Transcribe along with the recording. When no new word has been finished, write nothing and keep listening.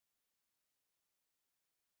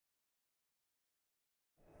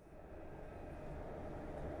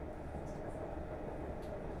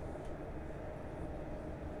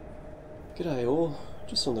G'day all,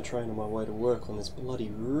 just on the train on my way to work on this bloody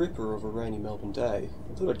ripper of a rainy Melbourne day.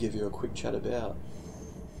 I thought I'd give you a quick chat about...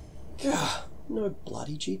 Gah, no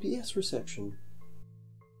bloody GPS reception.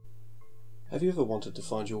 Have you ever wanted to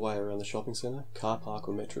find your way around the shopping centre, car park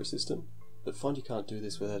or metro system, but find you can't do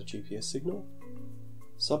this without a GPS signal?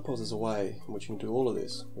 SubPos is a way in which you can do all of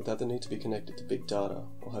this without the need to be connected to big data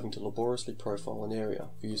or having to laboriously profile an area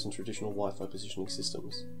for use in traditional Wi-Fi positioning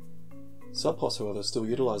systems. SubPos, however, still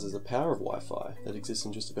utilises the power of Wi-Fi that exists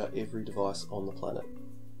in just about every device on the planet.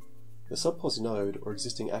 The SubPos node or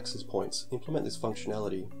existing access points implement this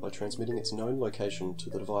functionality by transmitting its known location to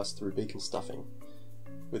the device through beacon stuffing.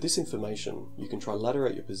 With this information, you can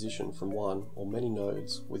trilaterate your position from one or many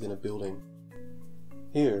nodes within a building.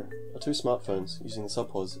 Here are two smartphones using the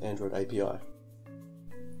SubPos Android API.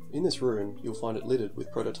 In this room, you'll find it littered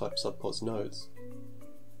with prototype SubPos nodes.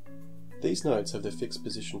 These nodes have their fixed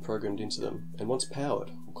position programmed into them, and once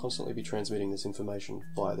powered, will constantly be transmitting this information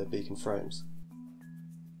via their beacon frames.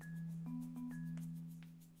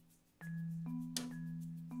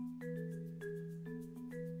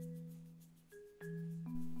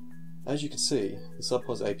 As you can see, the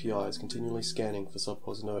SubPos API is continually scanning for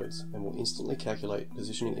SubPos nodes and will instantly calculate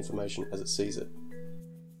positioning information as it sees it.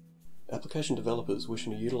 Application developers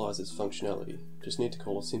wishing to utilise this functionality just need to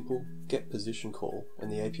call a simple getPosition call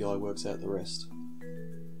and the API works out the rest.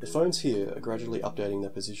 The phones here are gradually updating their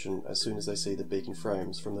position as soon as they see the beacon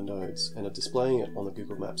frames from the nodes and are displaying it on the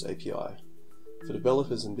Google Maps API. For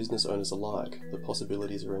developers and business owners alike, the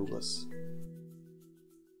possibilities are endless.